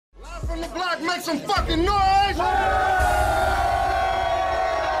from the block, make some fucking noise!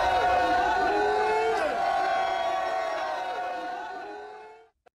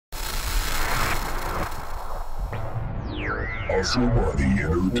 Asawadi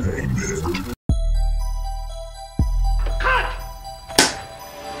Entertainment.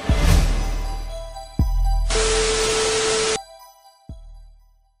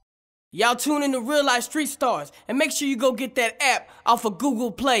 Y'all tune in to Real Life Street Stars and make sure you go get that app off of Google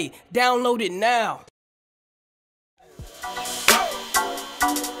Play. Download it now.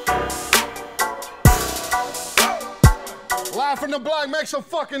 Live from the block, make some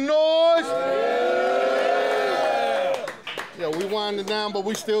fucking noise! Yeah, we winding down, but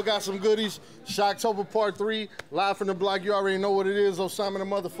we still got some goodies. Shocktober Part 3, live from the block. You already know what it is. Osama the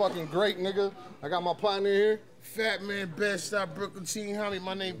motherfucking great, nigga. I got my partner here. Fat man, best stop, Brooklyn Team Honey.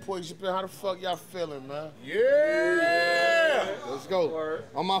 My name Poison. How the fuck y'all feeling, man? Yeah! Let's go.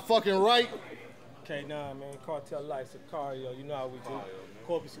 On my fucking right. K9, man. Cartel Lights, Sicario. You know how we do.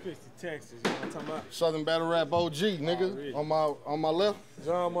 Corpus Christi, Texas. You know what I'm talking about? Southern Battle Rap OG, nigga. On my left.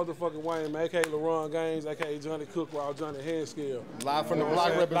 John motherfucking Wayne, man, a.k.a. LaRon Gaines, a.k.a. Johnny Cook, while Johnny Headscale. Live from the block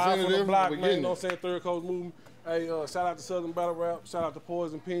representative. Live from the block, man. You know what I'm saying? Third Coast Movement. Hey, shout out to Southern Battle Rap. Shout out to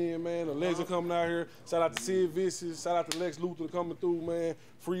Poison Pen, man. The legend coming out here. Shout out to Sid Vicious. Shout out to Lex Luthor coming through, man.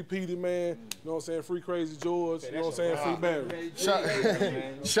 Free Petey, man. You know what I'm saying? Free Crazy George. You know what I'm saying? Free Barry.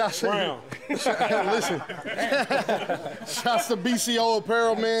 Shouts Brown. Listen. Shouts to BCO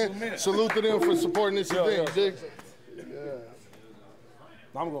Apparel, man. Salute to them for supporting this event. You dig?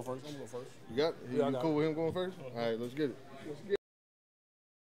 I'm going first. You got it? You cool with him going first? All right, let's get it.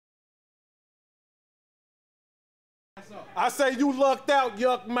 I say you lucked out,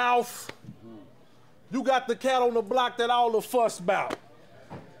 yuck mouth. You got the cat on the block that all the fuss about.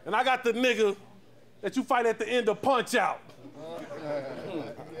 And I got the nigga that you fight at the end of Punch Out.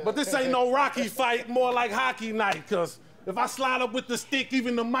 But this ain't no Rocky fight, more like hockey night, cause if I slide up with the stick,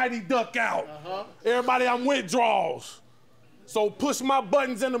 even the mighty duck out. Everybody I'm with draws. So push my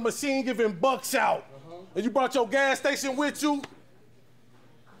buttons in the machine, giving bucks out. And you brought your gas station with you?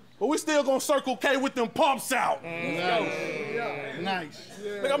 But we still gonna Circle K with them pumps out. Nice.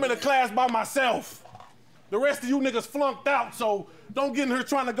 Nigga, I'm in a class by myself. The rest of you niggas flunked out, so don't get in here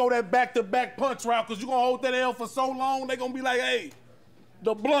trying to go that back-to-back punch route, cause you gonna hold that L for so long, they gonna be like, hey,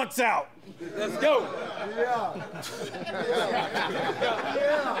 the blunt's out. Let's go.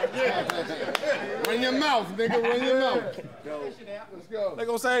 Run your mouth, nigga, run your mouth. Let's go. They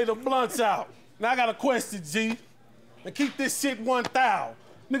gonna say, hey, the blunt's out. Now I got a question, G. And keep this shit 1,000.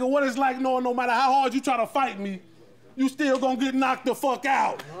 Nigga, what it's like knowing no matter how hard you try to fight me, you still gonna get knocked the fuck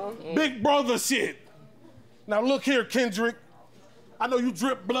out. Big brother shit. Now look here, Kendrick. I know you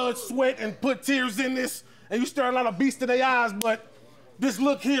drip blood, sweat, and put tears in this, and you stare a lot of beasts in their eyes, but this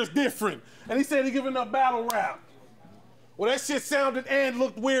look here is different. And he said he giving up battle rap. Well, that shit sounded and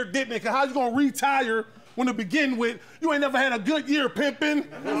looked weird, didn't it? Cause how you gonna retire when to begin with, you ain't never had a good year, pimpin'.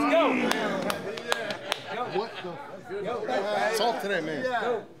 Let's go. What the? Talk to that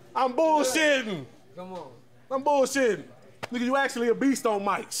man. I'm bullshitting. Come on. I'm bullshitting. Nigga, you actually a beast on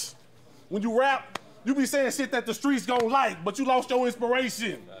mics. When you rap, you be saying shit that the streets gon' like, but you lost your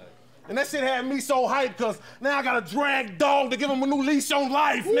inspiration. And that shit had me so hyped, cause now I got a drag dog to give him a new leash on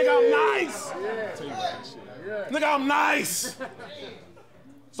life. Nigga, I'm nice. Nigga, I'm nice.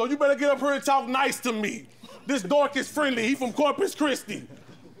 So you better get up here and talk nice to me. This dork is friendly, he from Corpus Christi.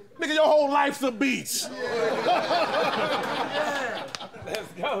 Nigga, your whole life's a beach. Let's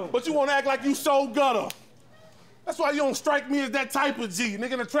go. But you wanna act like you so gutter. That's why you don't strike me as that type of G.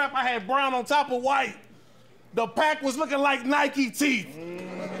 Nigga, in the trap, I had brown on top of white. The pack was looking like Nike teeth.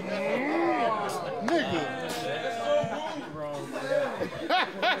 Nigga.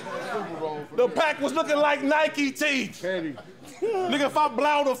 The pack was looking like Nike teeth. Nigga, if I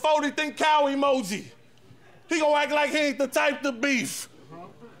blow the 40, think cow emoji. He gonna act like he ain't the type to beef.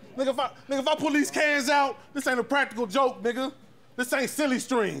 Nigga, if I pull these cans out, this ain't a practical joke, nigga. This ain't silly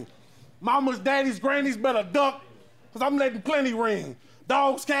string. Mamas, daddies, grannies better duck, cause I'm letting plenty ring.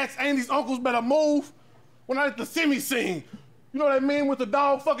 Dogs, cats, aunties, uncles better move when I let the semi sing. You know what I mean with the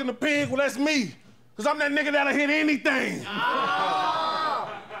dog fucking the pig? Well, that's me. Cause I'm that nigga that'll hit anything.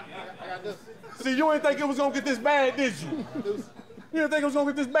 See, you ain't think it was gonna get this bad, did you? You didn't think it was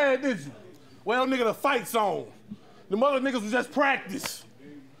gonna get this bad, did you? Well, nigga, the fight's on. The other niggas was just practice.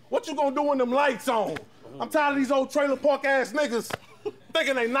 What you gonna do when them lights on? I'm tired of these old trailer park ass niggas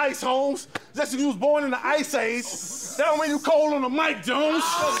thinking they nice homes just because you was born in the Ice Age. That don't mean you cold on the mic, Jones.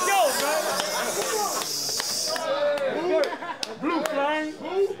 Let's go, man. Blue flame.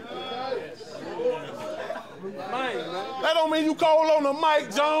 Man. That don't mean you cold on the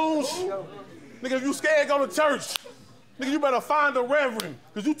mic, Jones. Nigga, if you scared, go to church. Nigga, you better find a reverend,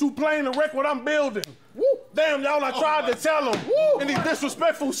 because you too plain to wreck what I'm building. Woo. Damn, y'all, I tried to tell them. Any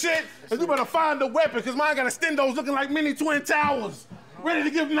disrespectful shit, and you better find a weapon, because mine got extendos looking like mini twin towers. Ready to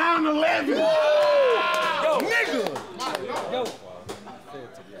give 9/11. Yo, Nigga! Yo.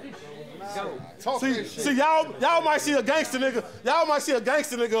 See, y'all might see a gangster nigga. Y'all might see a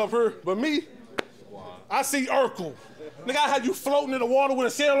gangster nigga up here, but me, I see Urkel. Nigga, I had you floating in the water with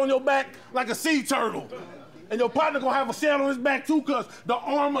a shell on your back like a sea turtle. And your partner gonna have a shell on his back too, cause the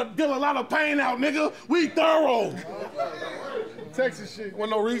armor deal a lot of pain out, nigga. We thorough. Texas shit.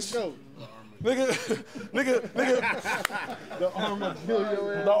 Want no reach? Nigga. The armor kill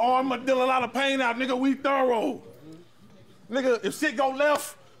your ass. The armor deal a lot of pain out, nigga. We thorough. Nigga, if shit go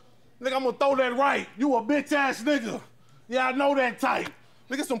left, nigga, I'm gonna throw that right. You a bitch ass nigga. Yeah, I know that type.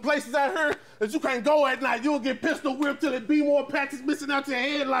 Nigga, some places out here that you can't go at night. You'll get pistol whipped till it be more patches missing out your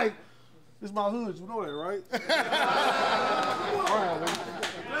head like, this is my hood, you know that, right?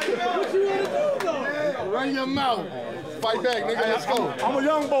 What you want to do, though? Run your mouth. Fight back, nigga. Let's go. I'm a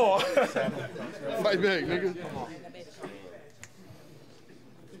young boy. Fight back, nigga.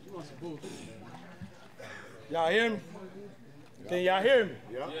 Y'all hear me? Can y'all hear me?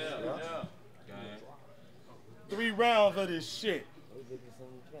 Yeah. 3 rounds of this shit.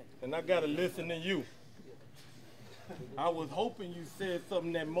 And I gotta listen to you. I was hoping you said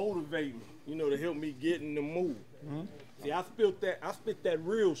something that motivated me, you know, to help me get in the mood. See, I spit that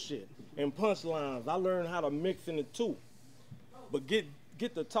real shit and punchlines. I learned how to mix in the two. But get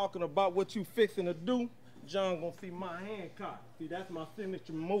to talking about what you fixing to do, John gonna see my hand cocked. See, that's my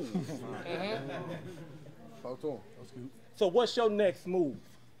signature move. Talk to him. That's good. So what's your next move?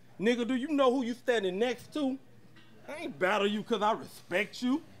 Nigga, do you know who you standing next to? I ain't battle you cause I respect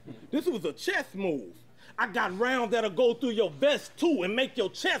you. This was a chess move. I got rounds that'll go through your vest too and make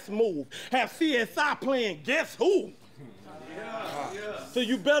your chest move. Have CSI playing Guess Who? So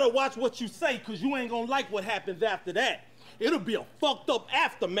you better watch what you say, cause you ain't gonna like what happens after that. It'll be a fucked up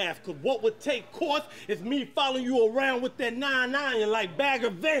aftermath, cause what would take course is me following you around with that 9/9 like Bagger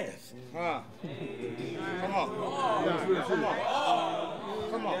Vance. Come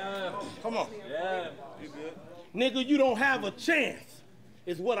on. Yeah. You good? Nigga, you don't have a chance,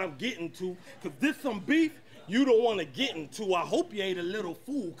 is what I'm getting to, cause this some beef you don't want to get into. I hope you ain't a little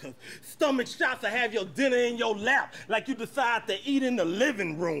fool, cause stomach shots will have your dinner in your lap like you decide to eat in the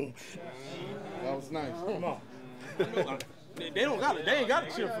living room. That was nice. Come on. They ain't got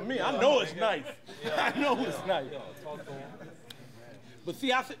to cheer for me. I know it's nice. I know it's nice. But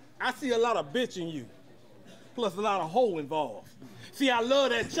see, I see a lot of bitch in you, plus a lot of hoe involved. See, I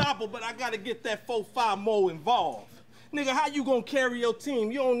love that chopper, but I gotta get that 4-5 more involved. Nigga, how you gonna carry your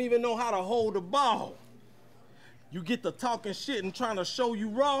team? You don't even know how to hold the ball. You get to talking shit and trying to show you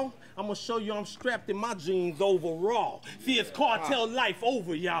raw, I'm gonna show you I'm strapped in my jeans overall. See, it's cartel life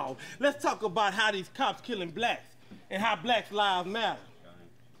over, y'all. Let's talk about how these cops killing blacks and how blacks' lives matter.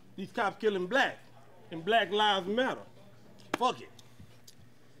 These cops killing blacks and black lives matter. Fuck it.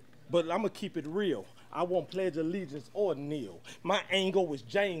 But I'm gonna keep it real. I won't pledge allegiance or kneel. My angle is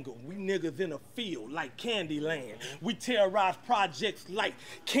Django. We niggas in a field like Candyland. We terrorize projects like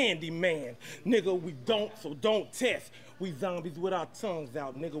Candyman. Nigga, we don't, so don't test. We zombies with our tongues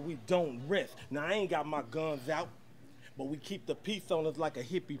out. Nigga, we don't rest. Now, I ain't got my guns out, but we keep the peace on us like a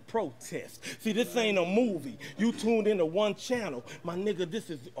hippie protest. See, this ain't a movie. You tuned into one channel. My nigga, this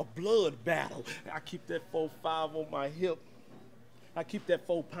is a blood battle. I keep that 4-5 on my hip. I keep that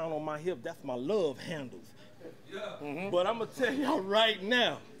 4-pound on my hip. That's my love handles. Yeah. But I'm gonna tell y'all right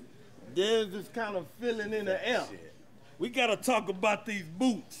now, there's this kind of feeling in the air. We gotta talk about these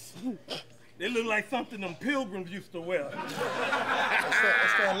boots. They look like something them pilgrims used to wear. That's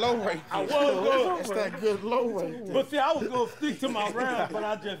that low rate. I was going. That's that good low rate. But see, I was gonna stick to my round, but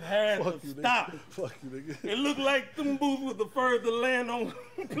I just had to stop. Fuck you, nigga. It looked like them boots was the first to land on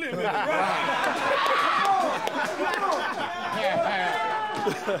Plymouth Rock.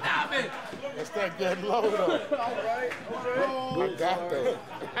 That's that good low though. All right. I got that.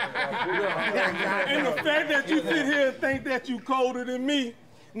 And the fact that you sit here and think that you colder than me,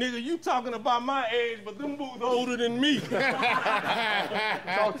 nigga, you talking about my age, but them boots older than me.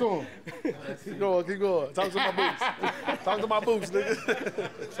 Talk to him. Keep going. Talk to my boots. Talk to my boots,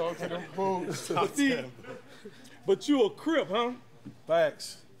 nigga. Talk to them boots. See, but you a Crip, huh?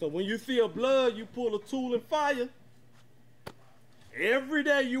 Facts. So when you see a blood, you pull a tool and fire. Every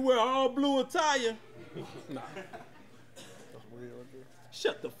day you wear all blue attire. Nah.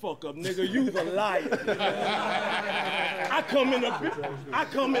 Shut the fuck up, nigga. You's a liar. I come in a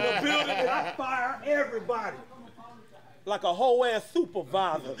building and I fire everybody. like a whole ass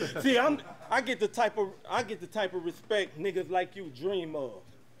supervisor. See, I get the type of respect niggas like you dream of.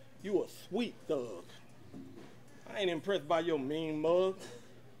 You a sweet thug. I ain't impressed by your mean mug.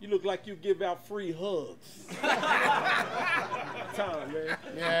 You look like you give out free hugs. Time, man.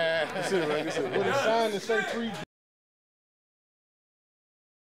 Yeah. That's it, man. That's it. With a sign that say free.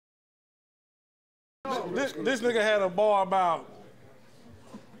 This nigga had a bar about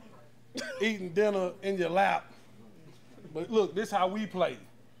eating dinner in your lap. But look, this how we play.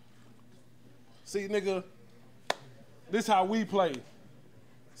 See, nigga, this how we play.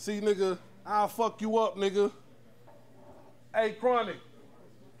 See, nigga, I'll fuck you up, nigga. Hey, Chronic,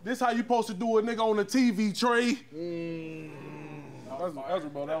 this how you supposed to do a nigga on the TV tray. That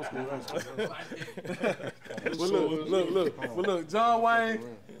was cool. But look, John Wayne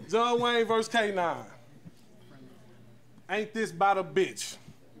versus K9. Ain't this about a bitch?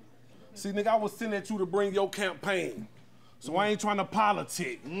 See, nigga, I was sending at you to bring your campaign. So I ain't trying to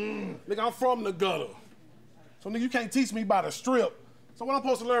politic. Nigga, I'm from the gutter. So nigga, you can't teach me about a strip. So what I'm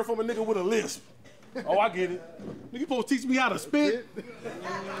supposed to learn from a nigga with a lisp? Oh, I get it. Nigga, you supposed to teach me how to spit? Been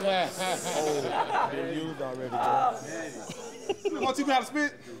used already, bro. You want to teach me how to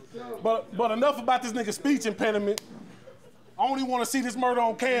spit? But enough about this nigga speech impediment. I only want to see this murder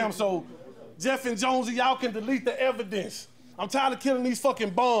on cam so Jeff and Jonesy, y'all can delete the evidence. I'm tired of killing these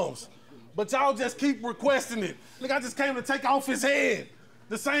fucking bums. But y'all just keep requesting it. Nigga, I just came to take off his head.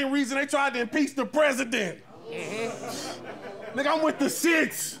 The same reason they tried to impeach the president. Nigga, I'm with the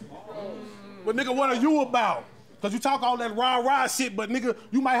shits. But nigga, what are you about? Cause you talk all that rah-rah shit, but nigga,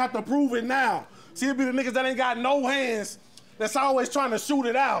 you might have to prove it now. See, it be the niggas that ain't got no hands that's always trying to shoot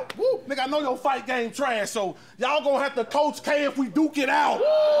it out. Woo. Nigga, I know your fight game trash, so y'all gonna have to coach K if we duke it out.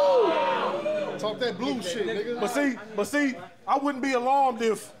 Woo. Talk that blue shit, nigga. But see, I wouldn't be alarmed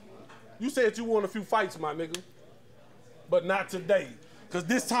if you said you won a few fights, my nigga. But not today. Cause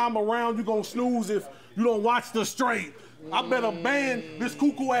this time around, you gonna snooze if you don't watch the straight. I better ban this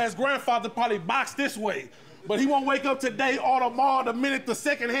cuckoo-ass grandfather probably box this way. But he won't wake up today or tomorrow the minute the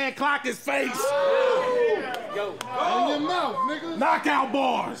second-hand clock is faced. Go. In your mouth, nigga. Knockout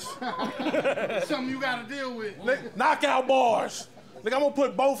bars. Something you gotta deal with. Knockout bars. Nigga, I'm gonna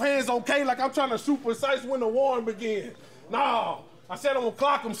put both hands on K like I'm trying to shoot precise when the warring begins. No, I said I'm gonna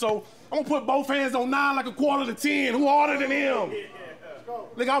clock him, so I'm gonna put both hands on 9 like a quarter to 10. Who harder than him?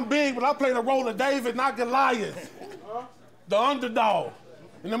 Nigga, I'm big, but I play the role of David, not Goliath. The underdog.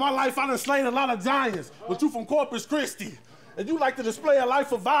 And in my life, I done slain a lot of giants, but you from Corpus Christi. And you like to display a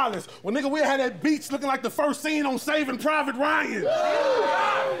life of violence. Well, nigga, we had that beach looking like the first scene on Saving Private Ryan.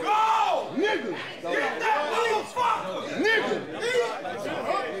 Go! Nigga! Get that motherfucker!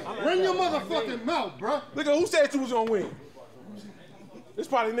 Nigga! Run your motherfucking mouth, bruh. Nigga, who said you was gonna win? It's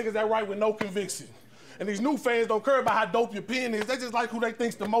probably niggas that write with no conviction. And these new fans don't care about how dope your pen is. They just like who they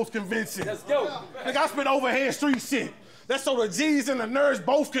think's the most convincing. Let's go. Nigga, I spit overhead street shit. That's so the G's and the nerds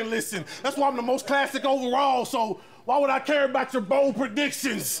both can listen. That's why I'm the most classic overall, so why would I care about your bold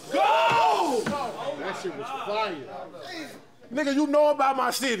predictions? Go! That shit was fire. Nigga, you know about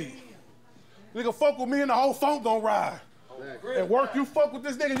my city. Nigga, fuck with me and the whole funk gon' ride. And work, you fuck with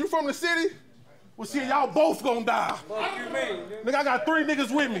this nigga, you from the city? Well, shit, y'all both gonna die. Nigga, I got 3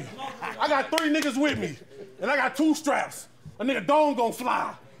 niggas with me. And I got 2 straps. A nigga dome gonna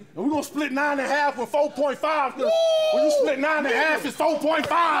fly. And we gonna split 9.5 with 4.5, cause when you split 9.5, it's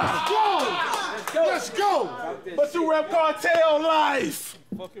 4.5. Let's go. But you rep cartel life.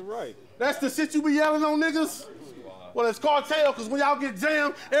 Fucking right. That's the shit you be yelling on niggas? Well, it's cartel, cause when y'all get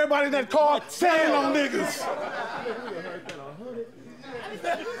jammed, everybody that cartel on niggas.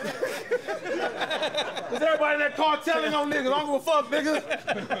 Cause everybody that cartelling on niggas, I don't give a fuck, nigga.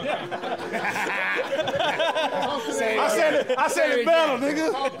 I said it better,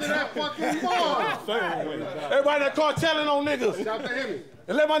 nigga. Talk to that fucking boy. Everybody that cartelling on niggas. Shout to him.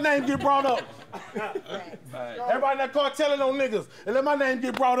 And let my name get brought up. Everybody that cartelling on niggas. And let my name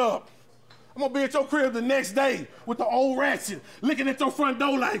get brought up. I'm gonna be at your crib the next day with the old ratchet, looking at your front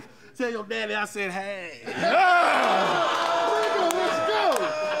door like, tell your daddy I said, hey. Let's go.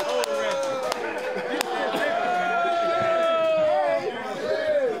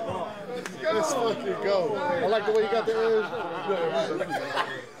 Let's fucking go. I like the way you got the ears.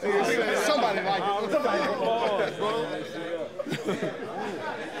 Somebody like it.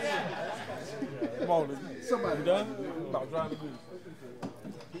 Come on, somebody done? About driving the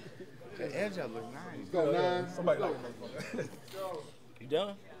The edge up look nice. Go, 9. Somebody like it. You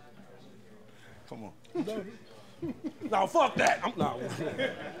done? Come on. You done? No, fuck that. I'm not.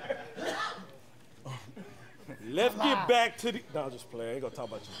 Let's get back to the. No, just play. I ain't gonna talk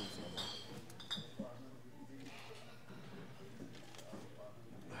about your boots no more.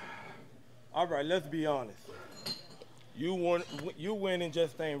 All right, let's be honest. You winning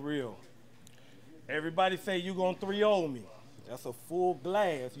just ain't real. Everybody say you gonna 3-0 me. That's a full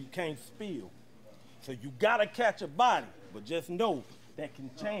glass you can't spill. So you gotta catch a body, but just know that can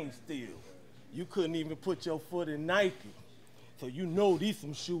change still. You couldn't even put your foot in Nike. So you know these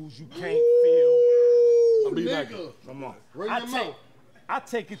some shoes you can't feel. I'll be Nike. Come on. I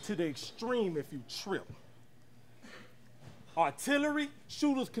take it to the extreme if you trip. Artillery,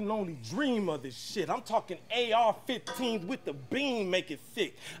 shooters can only dream of this shit. I'm talking AR-15s with the beam make it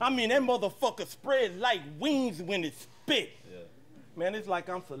sick. I mean, that motherfucker spread like wings when it spit. Yeah. Man, it's like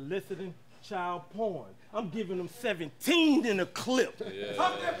I'm soliciting child porn. I'm giving them 17 in a clip. Yeah.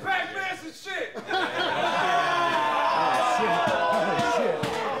 Talk that Pac-Man some shit.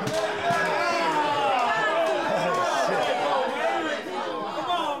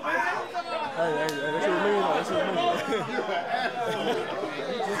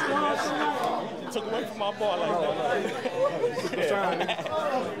 Took away from my ball like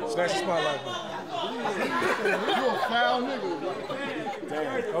that. Snatch the spotlight. You a foul nigga.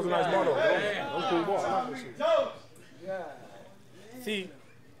 Damn, that was a nice ball though. That was a cool ball. I like that shit. See,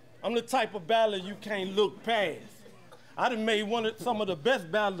 I'm the type of battler you can't look past. I done made some of the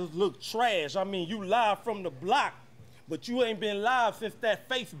best battlers look trash. I mean, you live from the block, but you ain't been live since that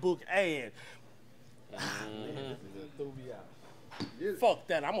Facebook ad. Threw me out. Fuck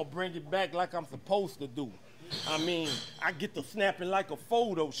that, I'm gonna bring it back like I'm supposed to do. I mean, I get to snapping like a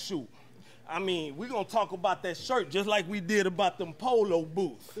photo shoot. I mean, we gonna talk about that shirt just like we did about them polo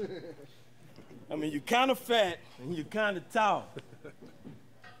boots. I mean, you kinda fat and you kinda tall.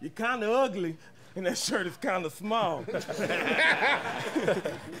 You kinda ugly and that shirt is kinda small.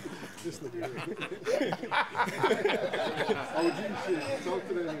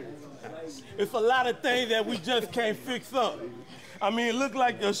 It's a lot of things that we just can't fix up. I mean, it look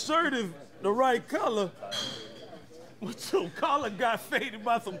like your shirt is the right color, but your collar got faded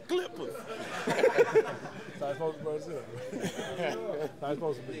by some clippers. That's how it's supposed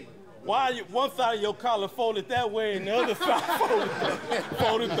to be. Why one side of your collar folded that way and the other side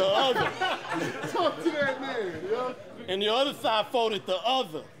folded the other? Talk to that man, yo. And the other side folded the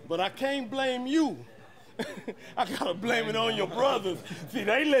other. But I can't blame you. I gotta blame it on your brothers. See,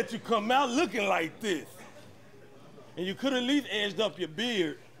 they let you come out looking like this. And you could at least edged up your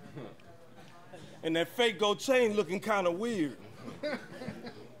beard. And that fake gold chain looking kind of weird.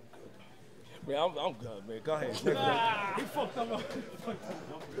 Man, I'm good, man. Go ahead. He fucked up.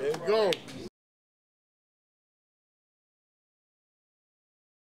 There you go.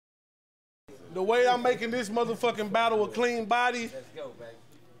 The way I'm making this motherfucking battle a clean body, let's go, baby.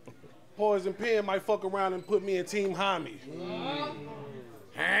 Poison Pen might fuck around and put me in Team Hami.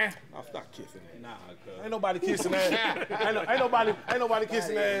 Huh? I'll stop kissing. Nah, ain't nobody kissing ass. ain't nobody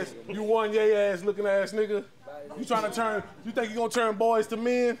kissing ass. You one yay ass looking ass nigga. You trying to turn? You think you gonna turn boys to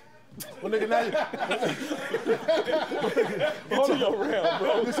men? Well, nigga, now get to your realm,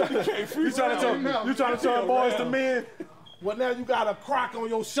 bro. You trying to turn boys to men? Well, now you got a crock on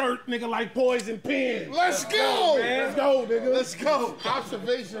your shirt, nigga, like Poison Pen. Let's go, man. Let's go, nigga. Let's go.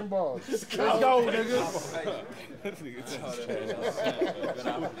 Observation balls. Let's go, nigga.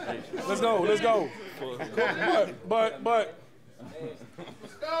 Let's go. But.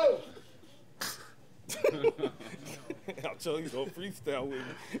 Let's go. I'll tell you, don't freestyle with me.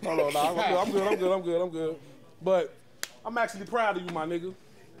 No, I'm good. But I'm actually proud of you, my nigga.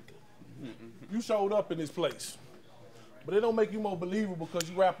 You showed up in this place. But it don't make you more believable because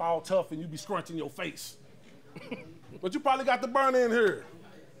you rap all tough and you be scrunching your face. But you probably got the burner in here.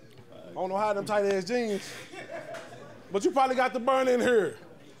 I don't know how them tight ass jeans. But you probably got the burner in here.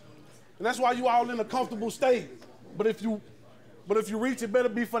 And that's why you all in a comfortable state. But if you reach, it better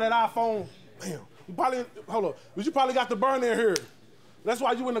be for that iPhone. Damn. But you probably got the burner in here. That's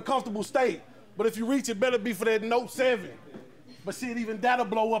why you in a comfortable state. But if you reach, it better be for that Note 7. But shit, even that'll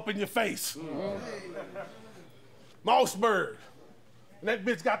blow up in your face. Mossberg. And that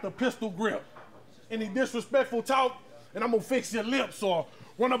bitch got the pistol grip. Any disrespectful talk, and I'm gonna fix your lips or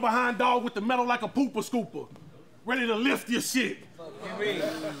run up behind dog with the metal like a pooper scooper. Ready to lift your shit. Come on,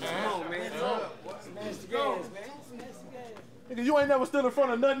 man. Smash the gas, man. Nigga, you ain't never stood in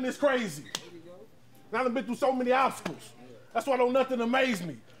front of nothing this crazy. And I done been through so many obstacles. That's why don't nothing amaze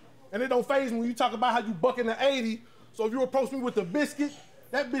me. And it don't faze me when you talk about how you bucking the 80. So if you approach me with a biscuit,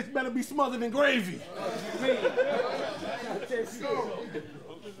 that bitch better be smothered in gravy.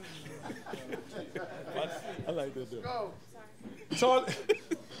 I like that though.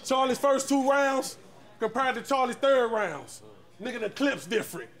 Charlie's first 2 rounds compared to Charlie's 3rd rounds. Nigga, the clip's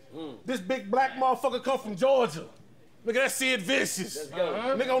different. This big black motherfucker come from Georgia. Nigga, that's Sid Vicious.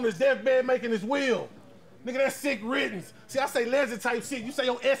 Nigga on his deathbed making his will. Nigga, that's Sick Riddance. See, I say legend type shit. You say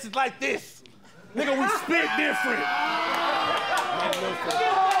your S is like this. Nigga, we spit different. I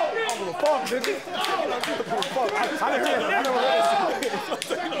don't give a fuck, nigga. I didn't hear that. I never heard that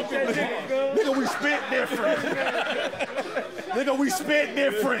shit. Nigga, we spit different. Nigga, we spit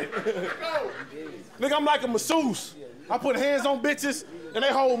different. Nigga, I'm like a masseuse. I put hands on bitches and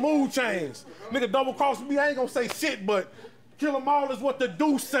they whole mood change. Nigga double cross me, I ain't gonna say shit, but kill them all is what the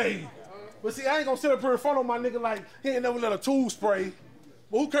deuce say. But see, I ain't gonna sit up here in front of my nigga like he ain't never let a tool spray.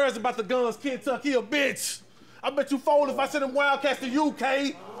 But who cares about the guns, Kentucky, a bitch? I bet you fold if I send them Wildcats to UK.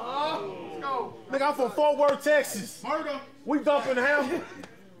 Let's go. Nigga, I'm from Fort Worth, Texas. Murder. We dumping hammers.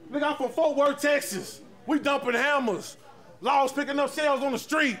 Nigga, I'm from Fort Worth, Texas. We dumping hammers. Laws picking up shells on the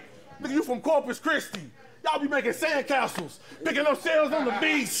street. Nigga, you from Corpus Christi. Y'all be making sandcastles, picking up shells on the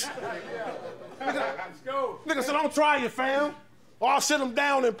beach. Nigga said, don't try it, fam. Or I'll sit them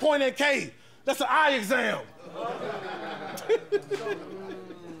down and point at K. That's an eye exam.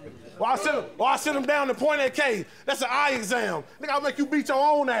 Or I sit them down and point at K. That's an eye exam. Nigga, I'll make you beat your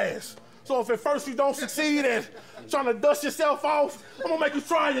own ass. So if at first you don't succeed at trying to dust yourself off, I'm gonna make you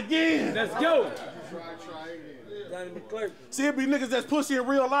try again. Let's go. See, it be niggas that's pussy in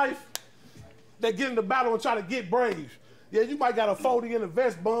real life that get in the battle and try to get brave. Yeah, you might got a 40 in a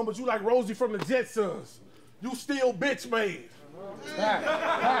vest bum, but you like Rosie from the Jetsons. You still bitch made. Let's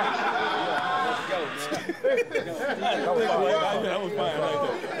go, That was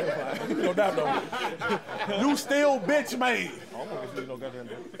fine. No doubt though. You still bitch made.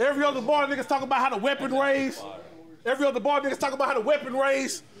 Every other bar niggas talk about how the weapon raise. Every other bar niggas talk about how the weapon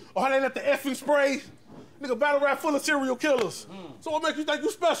raise or how they let the effing spray. Nigga, battle rap full of serial killers. So what makes you think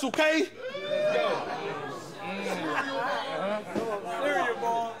you special, K?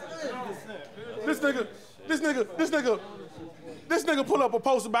 This nigga put up a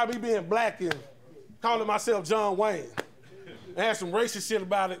post about me being black and calling myself John Wayne. And had some racist shit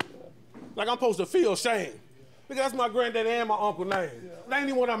about it. Like I'm supposed to feel shame. Nigga, that's my granddaddy and my uncle name. That ain't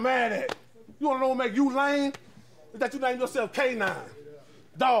even what I'm mad at. You wanna know what make you lame? Is that you name yourself K9.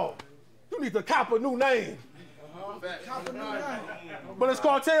 Dog, you need to cop a new name. But it's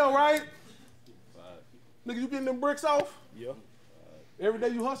cartel, right? Nigga, you getting them bricks off? Yeah. Every day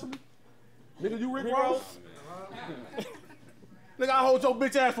you hustling? Nigga, you Rick Ross? Nigga, I hold your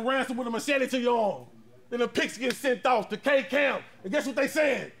bitch ass for ransom with a machete to your arm. Then the pics get sent off to K Camp. And guess what they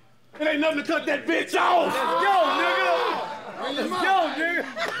saying? It ain't nothing to cut that bitch off. Let's go, nigga.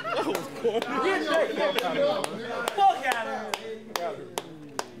 That was corny. Get that fuck out of here.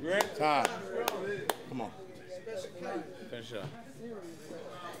 You ready? Time. Come on. Finish up.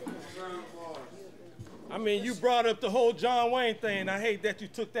 I mean, you brought up the whole John Wayne thing. I hate that you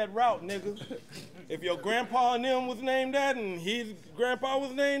took that route, nigga. If your grandpa and them was named that and his grandpa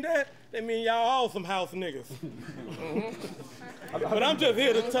was named that, that mean y'all all some house niggas. But I'm just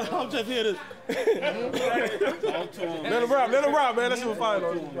here to talk. I'm just here to. Let him rap, man. That shit was fine.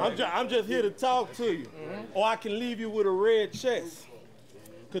 I'm just here to talk to you. Or I can leave you with a red chest.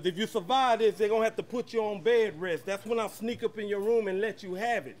 Because if you survive this, they're going to have to put you on bed rest. That's when I'll sneak up in your room and let you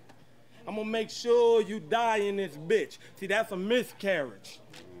have it. I'm going to make sure you die in this bitch. See, that's a miscarriage.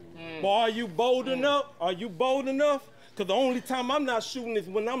 But are you bold enough? Are you bold enough? Because the only time I'm not shooting is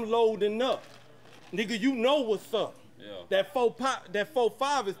when I'm loading up. Nigga, you know what's up. Yeah. That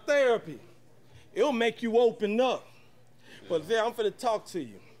 4-5 is therapy. It'll make you open up. But there, I'm finna talk to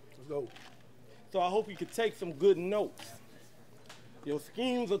you. Let's go. So I hope you can take some good notes. Your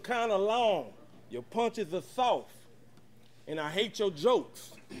schemes are kind of long. Your punches are soft. And I hate your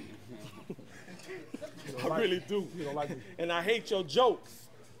jokes. I really do. You don't like me. And I hate your jokes.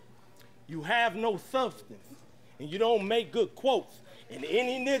 You have no substance. And you don't make good quotes. And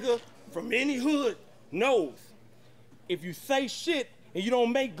any nigga from any hood knows if you say shit and you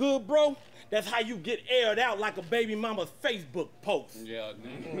don't make good, bro, that's how you get aired out like a baby mama's Facebook post. Yeah.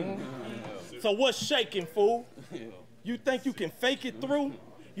 So what's shaking, fool? You think you can fake it through?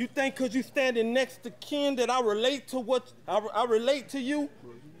 You think cause you standing next to kin that I relate to what I relate to you?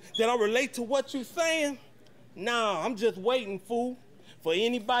 That I relate to what you saying? Nah, I'm just waiting, fool, for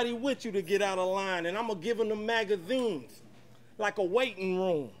anybody with you to get out of line, and I'm gonna give them the magazines like a waiting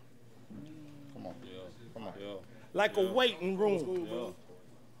room. Come on, come on. Like a waiting room.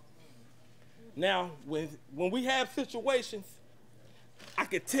 Now, when we have situations, I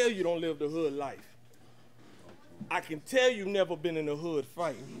can tell you don't live the hood life. I can tell you never been in a hood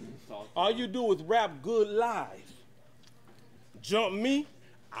fight. All you do is rap good lies. Jump me,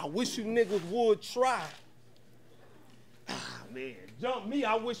 I wish you niggas would try. Ah, man, jump me,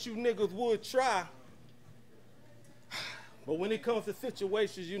 I wish you niggas would try. But when it comes to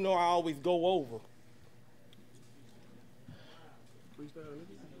situations, you know I always go over. Talk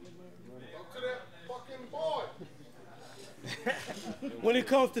to that fucking boy. When it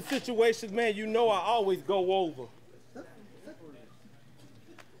comes to situations, man, you know I always go over.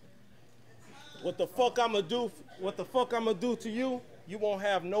 What the fuck I'ma do to you, you won't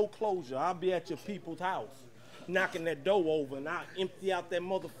have no closure. I'll be at your people's house, knocking that door over, and I'll empty out that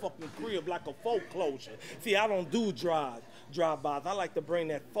motherfucking crib like a foreclosure. See, I don't do drive-bys. I like to bring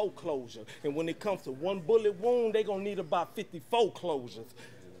that foreclosure. And when it comes to one bullet wound, they gonna need about 50 foreclosures.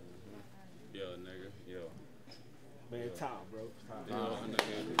 Yo, nigga, yo. Man, time, bro. Time. Yo,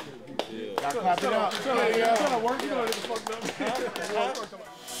 nigga. Yeah. Clap it up. Trying to work, you know, nigga fucked up.